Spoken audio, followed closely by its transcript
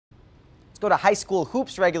Go to high school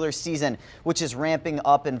hoops regular season, which is ramping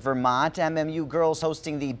up in Vermont. MMU girls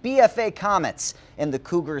hosting the BFA Comets in the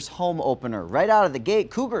Cougars home opener. Right out of the gate,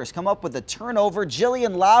 Cougars come up with a turnover.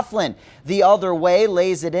 Jillian Laughlin the other way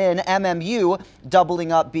lays it in. MMU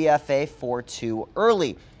doubling up BFA 4-2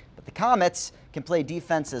 early. But the Comets can play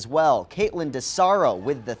defense as well. Caitlin DeSaro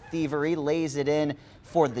with the thievery lays it in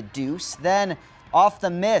for the deuce. Then off the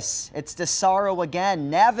miss, it's DeSaro again,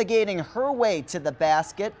 navigating her way to the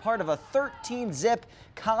basket, part of a 13-zip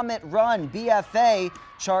Comet run. BFA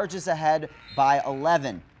charges ahead by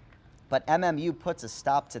 11. But MMU puts a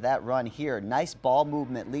stop to that run here. Nice ball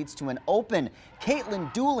movement leads to an open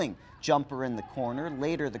Caitlin Dooling jumper in the corner.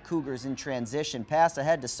 Later, the Cougars in transition pass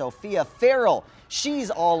ahead to Sophia Farrell. She's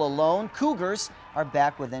all alone. Cougars are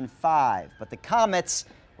back within 5, but the Comets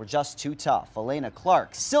were just too tough. Elena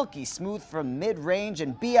Clark, silky smooth from mid-range,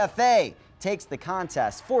 and BFA takes the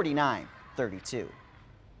contest 49-32.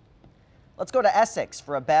 Let's go to Essex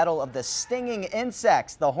for a battle of the stinging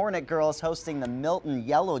insects. The Hornet girls hosting the Milton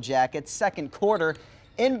Yellow Jackets. Second quarter,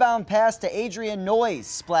 inbound pass to Adrian Noyes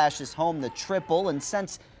splashes home the triple, and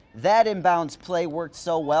since that inbounds play worked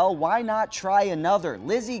so well, why not try another?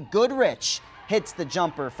 Lizzie Goodrich hits the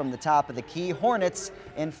jumper from the top of the key. Hornets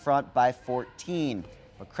in front by 14.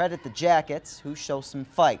 But credit the Jackets, who show some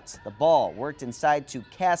fight. The ball worked inside to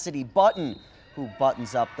Cassidy Button, who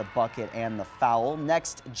buttons up the bucket and the foul.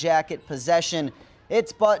 Next Jacket possession,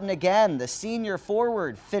 it's Button again. The senior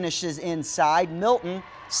forward finishes inside. Milton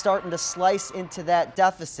starting to slice into that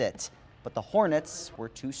deficit. But the Hornets were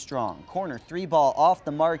too strong. Corner three ball off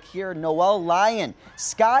the mark here. Noelle Lyon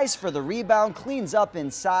skies for the rebound, cleans up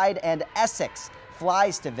inside, and Essex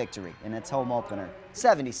flies to victory in its home opener,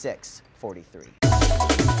 76-43.